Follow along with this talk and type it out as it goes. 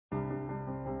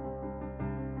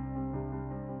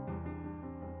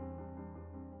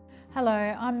Hello,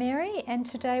 I'm Mary and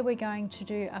today we're going to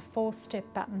do a 4-step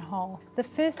buttonhole. The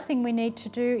first thing we need to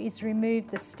do is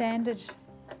remove the standard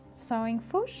sewing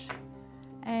foot,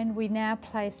 and we now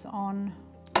place on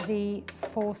the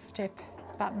 4-step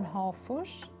buttonhole foot.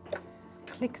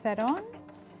 Click that on.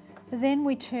 Then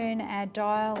we turn our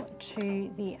dial to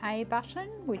the A button,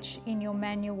 which in your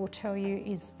manual will tell you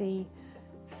is the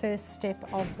first step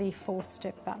of the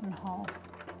 4-step buttonhole.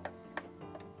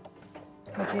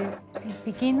 It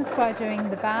begins by doing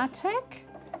the bar tack.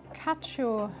 Cut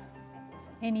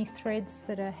any threads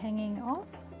that are hanging off.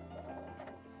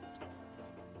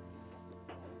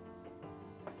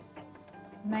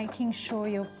 Making sure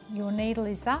your needle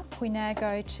is up, we now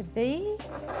go to B,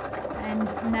 and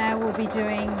now we'll be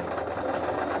doing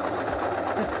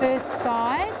the first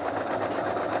side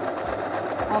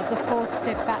of the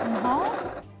 4-step buttonhole.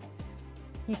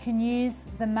 You can use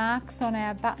the marks on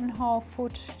our buttonhole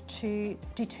foot to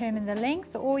determine the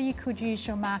length, or you could use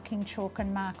your marking chalk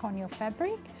and mark on your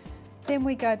fabric. Then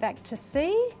we go back to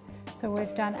C. So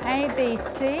we've done A, B,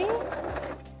 C.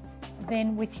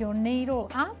 Then with your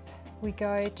needle up, we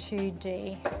go to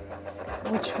D,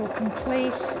 which will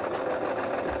complete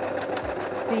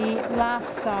the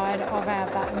last side of our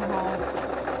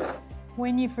buttonhole.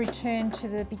 When you've returned to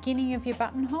the beginning of your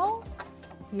buttonhole,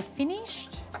 you're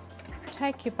finished.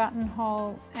 Take your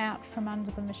buttonhole out from under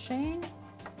the machine.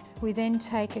 We then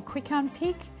take a quick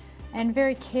unpick and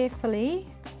very carefully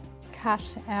cut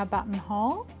our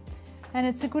buttonhole. And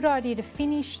it's a good idea to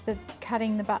finish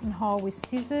cutting the buttonhole with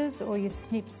scissors or your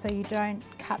snips so you don't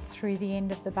cut through the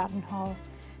end of the buttonhole.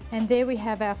 And there we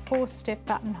have our 4-step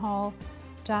buttonhole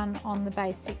done on the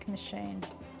basic machine.